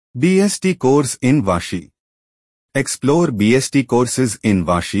BST Course in Vashi. Explore BST courses in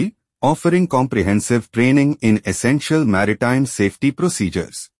Vashi, offering comprehensive training in essential maritime safety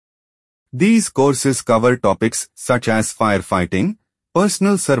procedures. These courses cover topics such as firefighting,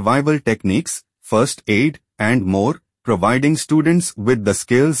 personal survival techniques, first aid, and more, providing students with the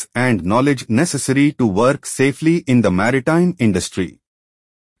skills and knowledge necessary to work safely in the maritime industry.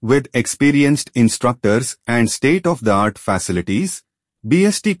 With experienced instructors and state-of-the-art facilities,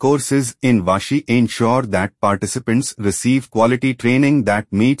 BST courses in Vashi ensure that participants receive quality training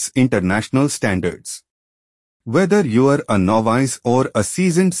that meets international standards. Whether you are a novice or a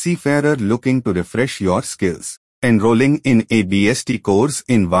seasoned seafarer looking to refresh your skills, enrolling in a BST course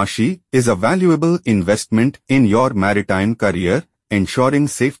in Vashi is a valuable investment in your maritime career, ensuring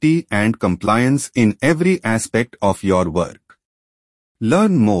safety and compliance in every aspect of your work.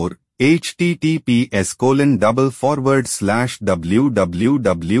 Learn more.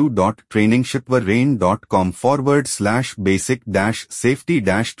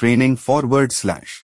 https://www.trainingshipwarain.com/basic-safety-training/